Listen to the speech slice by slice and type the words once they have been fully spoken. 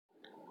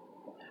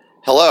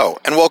Hello,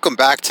 and welcome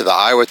back to the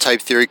Iowa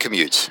Type Theory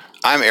Commute.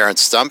 I'm Aaron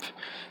Stump,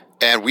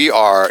 and we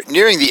are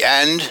nearing the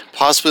end,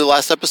 possibly the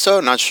last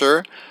episode, not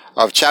sure,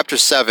 of Chapter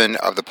 7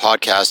 of the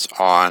podcast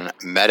on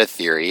meta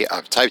theory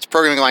of typed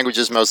programming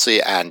languages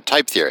mostly and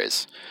type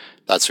theories.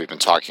 That's what we've been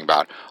talking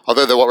about.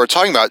 Although what we're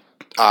talking about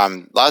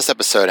last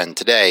episode and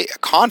today,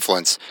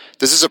 confluence,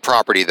 this is a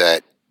property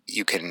that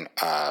you can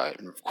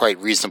quite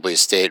reasonably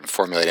state,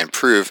 formulate, and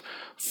prove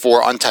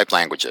for untyped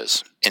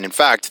languages. And in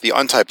fact, the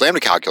untyped lambda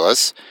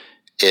calculus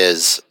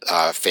is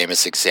a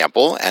famous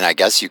example, and I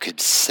guess you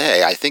could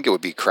say, I think it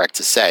would be correct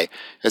to say,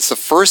 it's the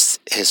first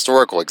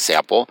historical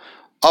example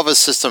of a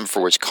system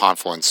for which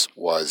confluence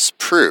was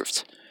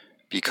proved,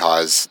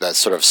 because that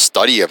sort of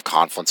study of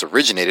confluence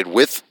originated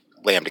with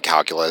lambda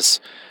calculus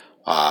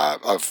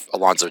of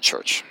Alonzo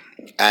Church.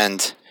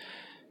 And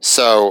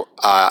so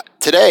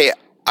today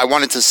I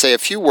wanted to say a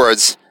few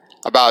words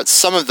about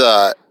some of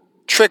the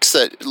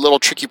little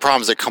tricky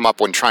problems that come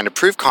up when trying to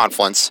prove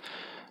confluence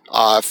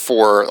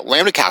for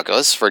lambda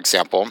calculus, for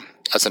example,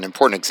 as an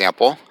important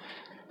example,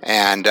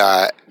 and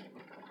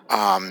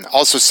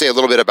also say a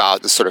little bit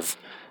about the sort of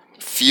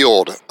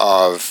field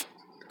of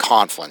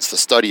confluence, the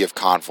study of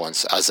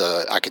confluence as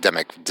an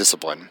academic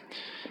discipline.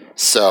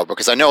 So,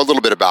 because I know a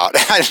little bit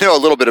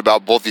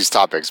about both these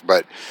topics,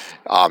 but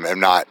I'm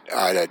not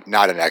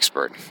an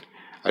expert,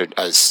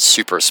 a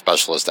super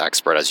specialist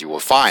expert, as you will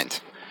find.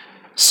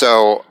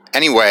 So,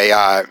 anyway.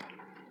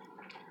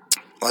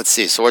 Let's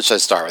see, so what should I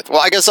start with? Well,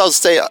 I guess I'll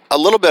say a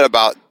little bit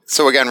about,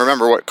 so again,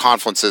 remember what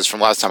confluence is from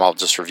last time. I'll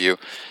just review.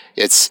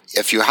 It's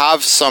if you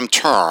have some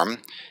term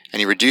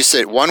and you reduce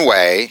it one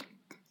way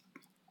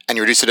and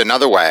you reduce it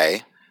another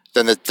way,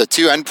 then the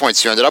two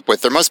endpoints you ended up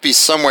with, there must be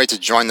some way to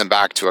join them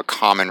back to a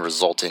common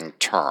resulting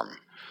term.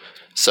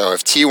 So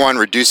if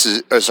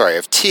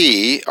if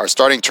T, our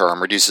starting term,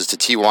 reduces to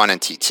T1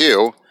 and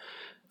T2,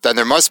 then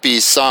there must be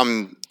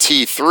some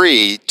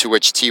T3 to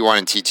which T1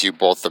 and T2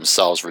 both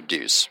themselves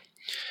reduce.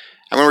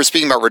 And when we're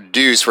speaking about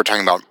reduce, we're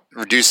talking about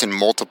reduce in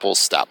multiple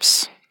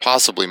steps,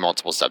 possibly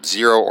multiple steps,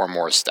 0 or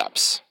more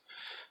steps.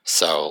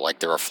 So like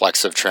the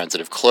reflexive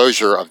transitive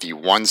closure of the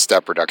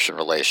one-step reduction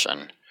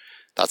relation,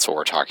 that's what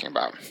we're talking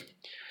about.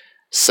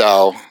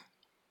 So,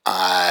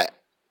 the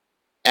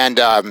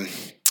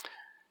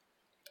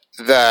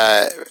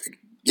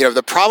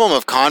problem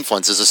of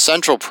confluence is a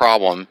central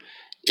problem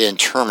in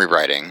term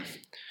rewriting.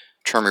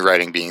 Term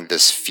rewriting being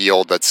this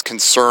field that's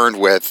concerned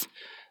with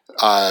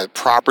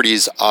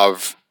properties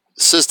of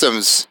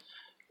systems,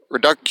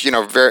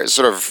 very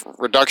sort of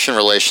reduction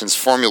relations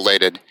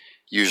formulated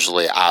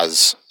usually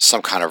as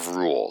some kind of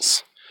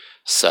rules.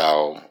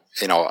 So,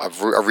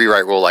 a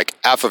rewrite rule like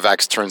f of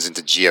x turns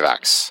into g of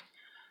x,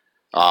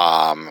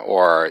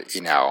 or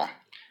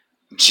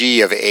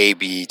g of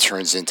ab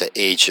turns into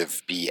h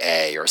of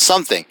ba, or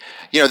something.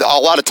 A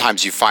lot of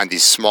times you find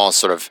these small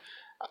sort of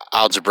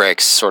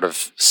algebraic sort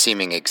of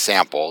seeming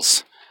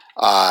examples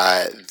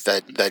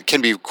that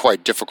can be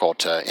quite difficult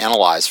to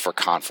analyze for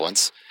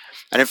confluence.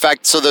 And in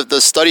fact, so the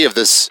study of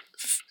this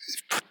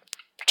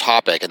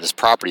topic and this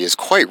property is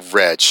quite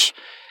rich.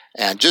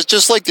 And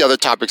just like the other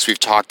topics we've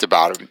talked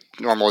about,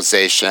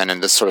 normalization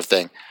and this sort of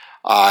thing,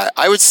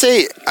 I would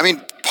say,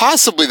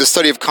 possibly the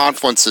study of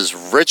confluence is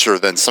richer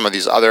than some of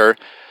these other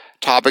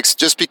topics,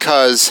 just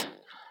because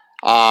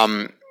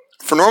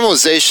for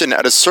normalization,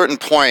 at a certain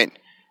point,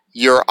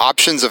 your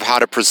options of how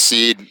to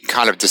proceed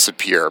kind of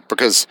disappear.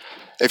 Because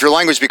if your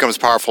language becomes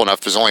powerful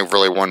enough, there's only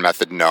really one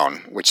method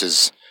known, which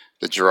is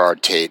the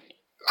Girard-Tate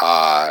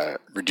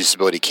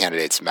reducibility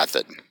candidates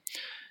method,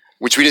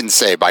 which we didn't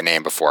say by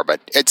name before,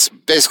 but it's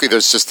basically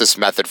there's just this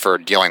method for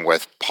dealing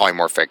with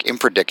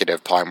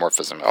impredicative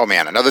polymorphism. Oh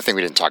man, another thing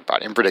we didn't talk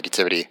about,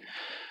 impredicativity.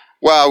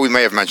 Well, we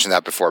may have mentioned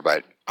that before,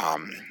 but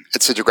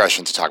it's a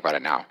digression to talk about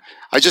it now.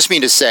 I just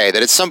mean to say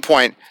that at some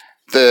point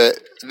there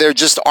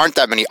just aren't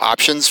that many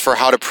options for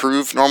how to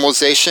prove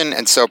normalization,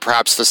 and so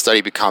perhaps the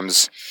study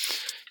becomes,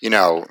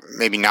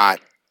 maybe not.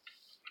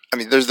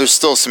 There's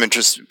still some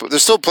interest.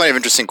 There's still plenty of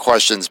interesting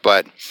questions,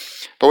 but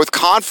with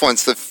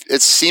confluence,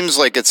 it seems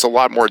like it's a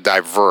lot more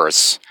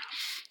diverse.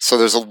 So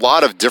there's a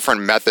lot of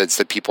different methods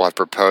that people have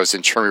proposed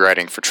in term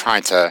rewriting for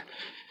trying to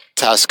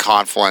test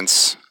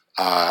confluence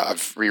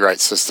of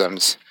rewrite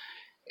systems,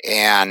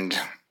 and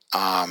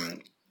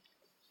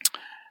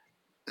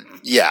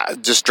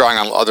just drawing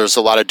on. There's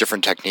a lot of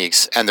different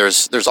techniques, and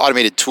there's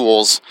automated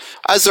tools,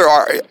 as there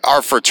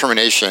are for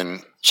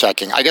termination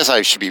checking. I guess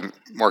I should be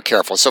more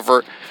careful. So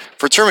for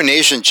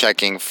termination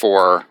checking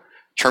for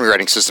term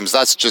rewriting systems,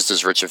 that's just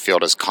as rich a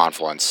field as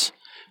confluence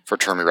for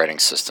term rewriting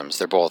systems.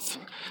 They're both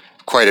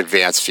quite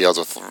advanced fields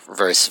with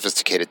very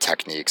sophisticated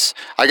techniques.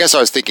 I guess I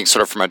was thinking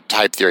sort of from a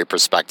type theory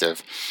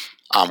perspective,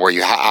 where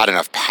you add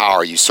enough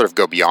power, you sort of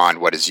go beyond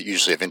what is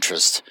usually of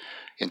interest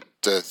in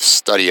the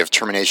study of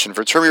termination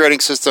for term rewriting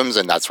systems,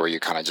 and that's where you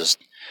kind of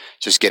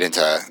just get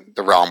into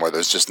the realm where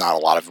there's just not a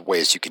lot of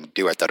ways you can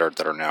do it that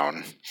are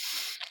known.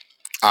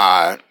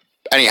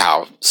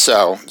 Anyhow,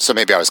 so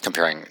maybe I was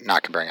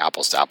not comparing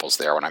apples to apples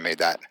there when I made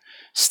that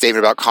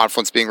statement about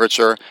confluence being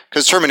richer,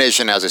 because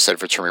termination, as I said,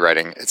 for term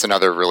rewriting, it's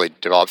another really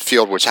developed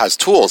field which has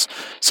tools.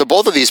 So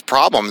both of these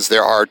problems,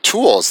 there are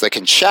tools that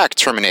can check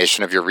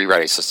termination of your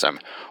rewriting system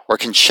or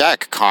can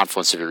check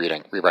confluence of your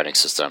rewriting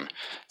system.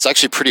 It's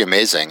actually pretty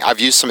amazing. I've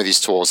used some of these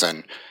tools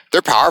and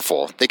they're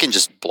powerful. They can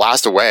just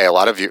blast away a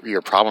lot of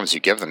your problems you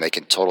give them. They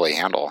can totally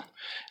handle.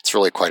 It's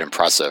really quite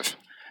impressive.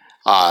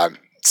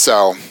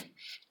 So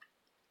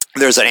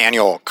there's an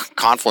annual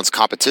confluence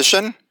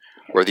competition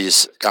where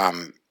these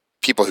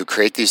people who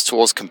create these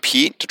tools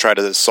compete to try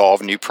to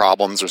solve new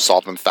problems or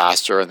solve them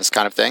faster and this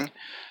kind of thing.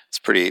 It's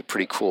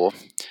pretty cool.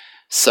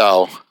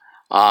 So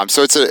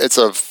it's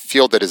a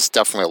field that is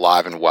definitely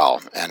alive and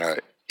well, and an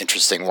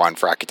interesting one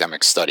for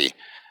academic study.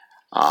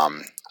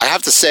 I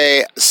have to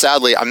say,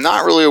 sadly, I'm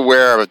not really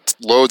aware of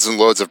loads and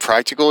loads of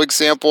practical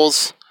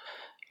examples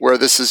where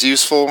this is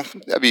useful.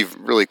 That'd be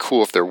really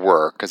cool if there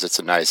were, because it's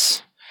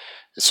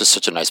just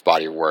such a nice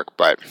body of work.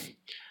 But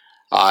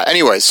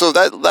anyway, so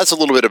that's a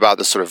little bit about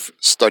the sort of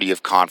study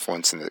of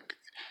confluence, and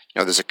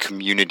there's a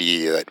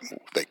community that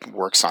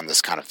works on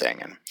this kind of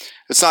thing, and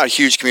it's not a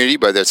huge community,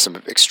 but there's some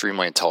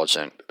extremely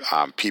intelligent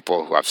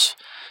people who have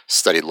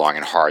studied long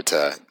and hard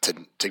to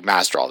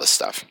master all this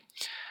stuff.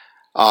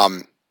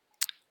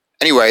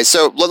 Anyway,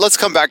 so let's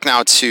come back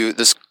now to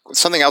this.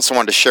 Something else I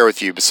wanted to share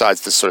with you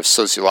besides this sort of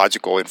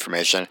sociological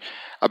information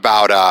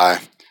about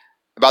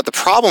the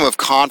problem of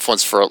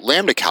confluence for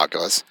lambda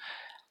calculus.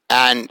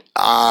 And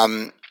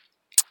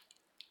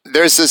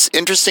there's this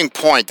interesting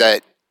point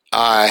that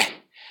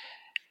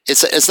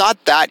it's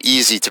not that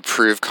easy to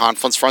prove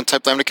confluence for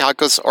untyped lambda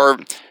calculus, or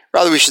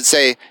rather we should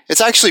say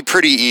it's actually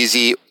pretty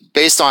easy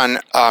based on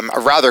a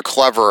rather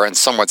clever and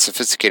somewhat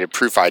sophisticated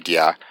proof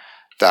idea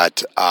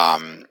that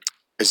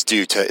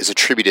is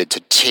attributed to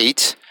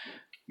Tate,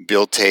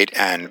 Bill Tate,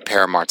 and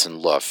Per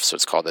Martin-Löf. So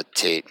it's called the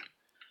Tate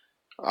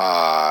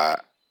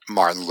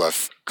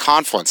Martin-Löf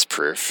confluence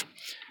proof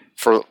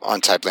for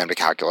untyped lambda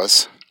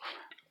calculus.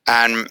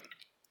 And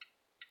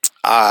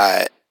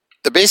the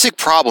basic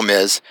problem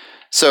is,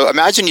 so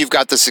imagine you've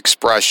got this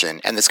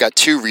expression and it's got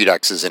two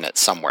reduxes in it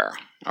somewhere.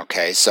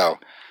 Okay, so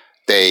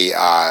they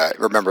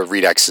remember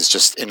redux is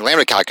just, in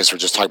lambda calculus, we're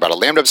just talking about a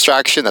lambda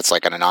abstraction that's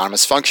like an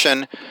anonymous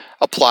function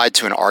applied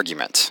to an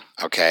argument.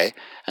 Okay,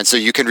 and so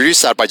you can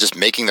reduce that by just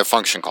making the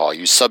function call.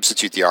 You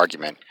substitute the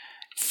argument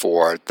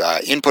for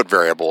the input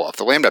variable of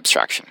the lambda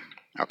abstraction.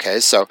 Okay,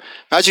 so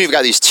imagine you've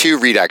got these two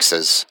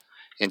reduxes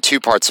in two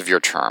parts of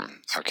your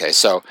term. Okay,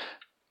 so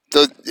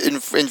in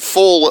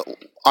full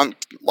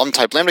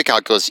untyped lambda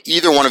calculus,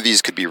 either one of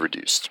these could be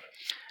reduced.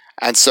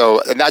 And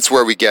that's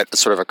where we get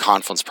sort of a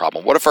confluence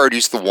problem. What if I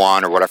reduce the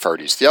one, or what if I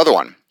reduce the other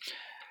one?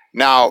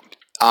 Now,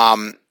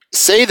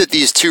 say that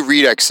these two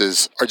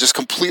reduxes are just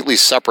completely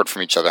separate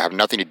from each other, have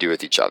nothing to do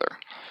with each other.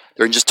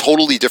 They're in just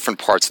totally different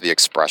parts of the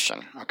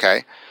expression,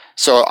 okay?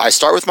 So I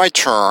start with my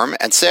term,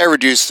 and say I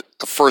reduce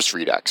the first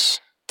redux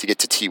to get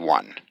to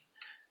T1.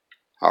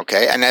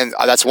 Okay, and then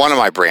that's one of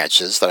my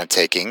branches that I'm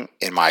taking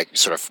in my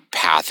sort of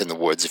path in the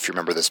woods, if you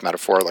remember this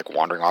metaphor, like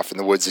wandering off in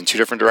the woods in two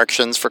different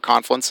directions for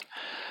confluence.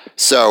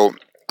 So,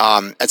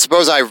 and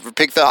suppose I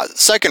pick the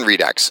second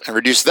redux and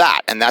reduce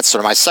that, and that's sort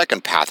of my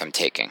second path I'm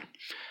taking.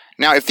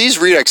 Now, if these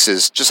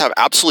reduxes just have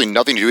absolutely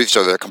nothing to do with each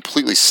other, they're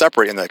completely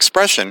separate in the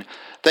expression,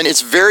 then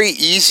it's very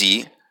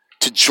easy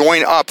to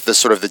join up the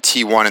sort of the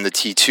T1 and the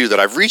T2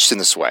 that I've reached in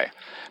this way.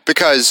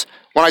 Because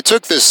when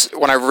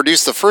I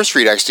reduced the first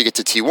redux to get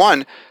to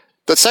T1,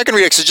 the second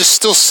redux is just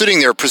still sitting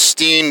there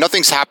pristine,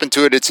 nothing's happened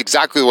to it, it's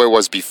exactly the way it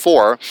was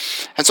before,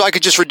 and so I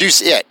could just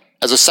reduce it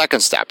as a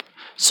second step.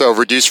 So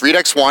reduce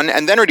redux 1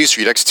 and then reduce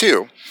redux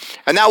 2,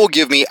 and that will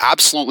give me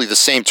absolutely the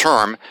same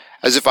term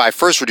as if I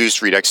first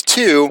reduced redux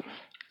 2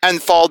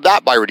 and followed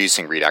that by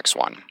reducing redux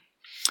 1.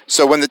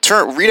 So when the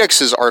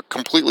reduxes are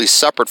completely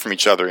separate from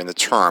each other in the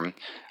term,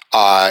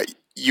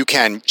 you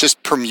can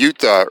just permute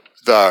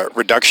the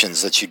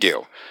reductions that you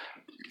do.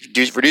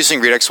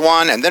 Reducing redux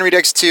 1 and then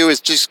redux 2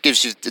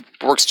 it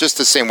works just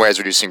the same way as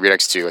reducing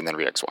redux 2 and then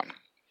redux 1.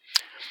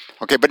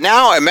 Okay, but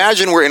now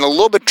imagine we're in a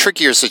little bit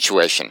trickier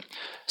situation.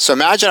 So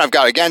imagine I've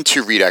got, again,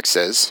 two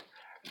reduxes,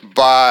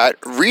 but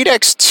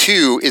redux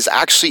 2 is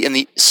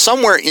actually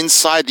somewhere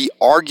inside the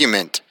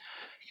argument,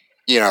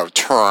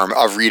 term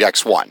of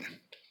redux 1.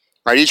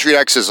 Right? Each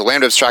redux is a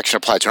lambda abstraction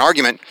applied to an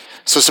argument.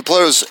 So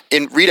suppose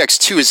in redux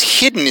 2 is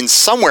hidden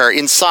somewhere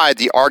inside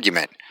the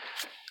argument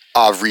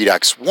of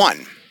redux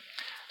 1.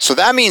 So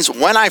that means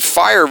when I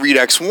fire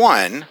redux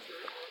 1,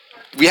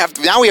 we have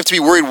to be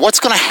worried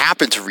what's going to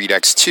happen to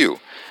redux 2.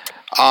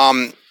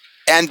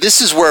 And this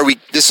is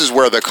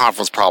where the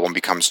confluence problem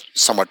becomes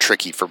somewhat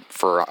tricky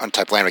for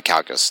untyped lambda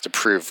calculus to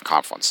prove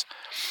confluence.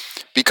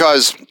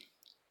 Because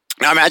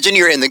now imagine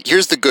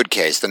here's the good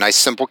case, the nice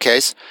simple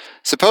case.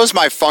 Suppose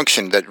my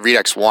function that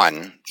redux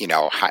 1,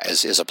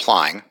 is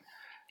applying.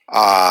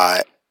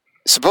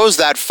 Suppose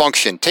that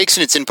function takes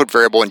in its input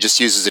variable and just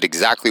uses it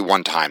exactly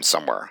one time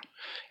somewhere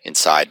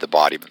inside the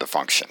body of the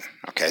function.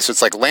 Okay, so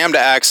it's like lambda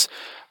x,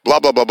 blah,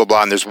 blah, blah, blah,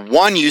 blah, and there's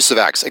one use of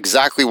x,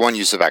 exactly one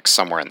use of x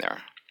somewhere in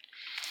there.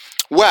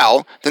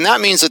 well, then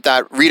that means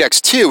that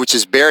readx2, which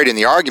is buried in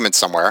the argument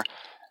somewhere,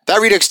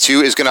 that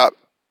readx2 is going to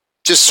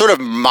just sort of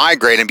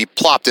migrate and be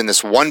plopped in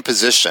this one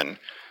position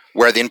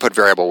where the input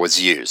variable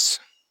was used,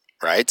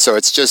 right? So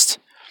it's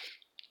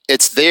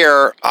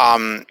there,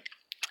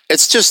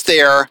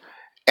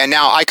 and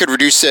now I could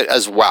reduce it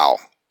as well.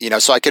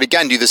 So I could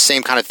again do the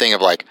same kind of thing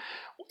of like,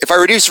 if I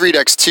reduce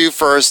readx2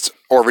 first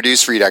or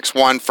reduce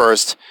readx1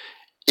 first,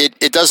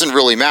 it doesn't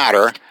really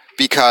matter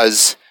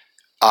because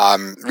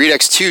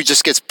readx2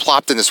 just gets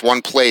plopped in this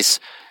one place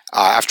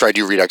after I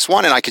do readx1,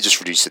 and I could just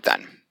reduce it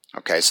then.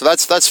 Okay, so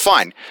that's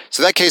fine.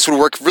 So that case would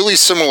work really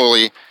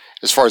similarly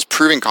as far as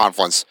proving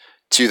confluence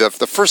to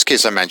the first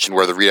case I mentioned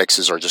where the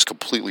readx's are just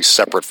completely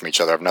separate from each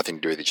other, have nothing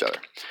to do with each other.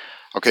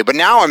 Okay, but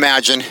now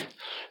imagine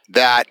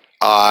that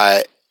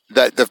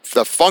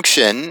the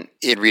function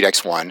in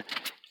readx1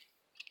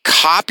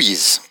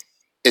 copies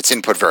its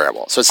input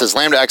variable. So it says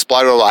lambda x,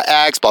 blah, blah, blah,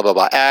 x, blah, blah,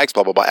 blah, x,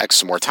 blah, blah, blah, x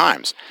some more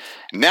times.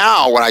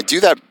 Now, when I do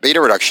that beta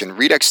reduction,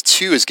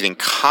 readx2 is getting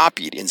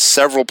copied in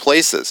several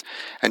places.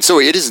 And so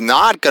it is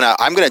not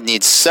I'm going to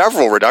need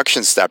several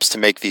reduction steps to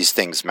make these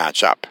things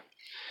match up.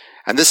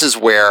 And this is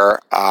where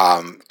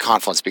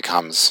confluence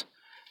becomes,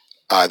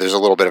 there's a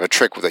little bit of a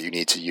trick that you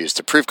need to use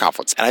to prove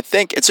confluence. And I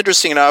think it's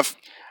interesting enough,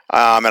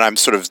 and I'm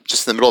sort of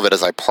just in the middle of it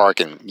as I park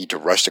and need to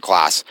rush to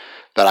class,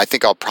 that I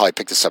think I'll probably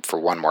pick this up for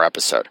one more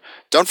episode.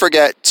 Don't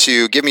forget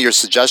to give me your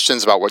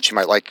suggestions about what you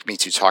might like me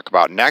to talk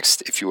about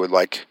next, if you would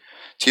like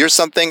to hear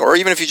something, or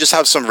even if you just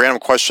have some random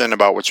question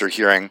about what you're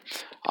hearing,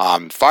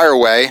 fire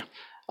away.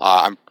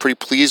 I'm pretty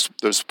pleased.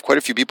 There's quite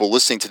a few people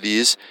listening to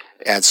these,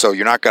 and so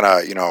you're not going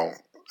to,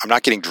 I'm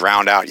not getting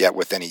drowned out yet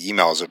with any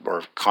emails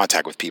or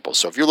contact with people.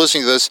 So if you're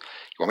listening to this,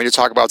 you want me to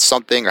talk about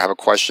something or have a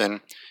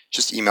question,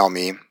 just email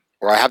me.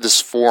 Or I have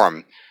this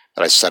forum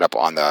that I set up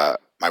on my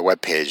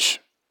webpage,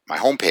 my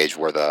homepage,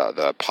 where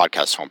the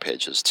podcast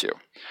homepage is too.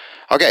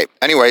 Okay,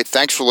 anyway,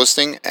 thanks for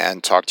listening,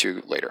 and talk to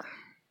you later.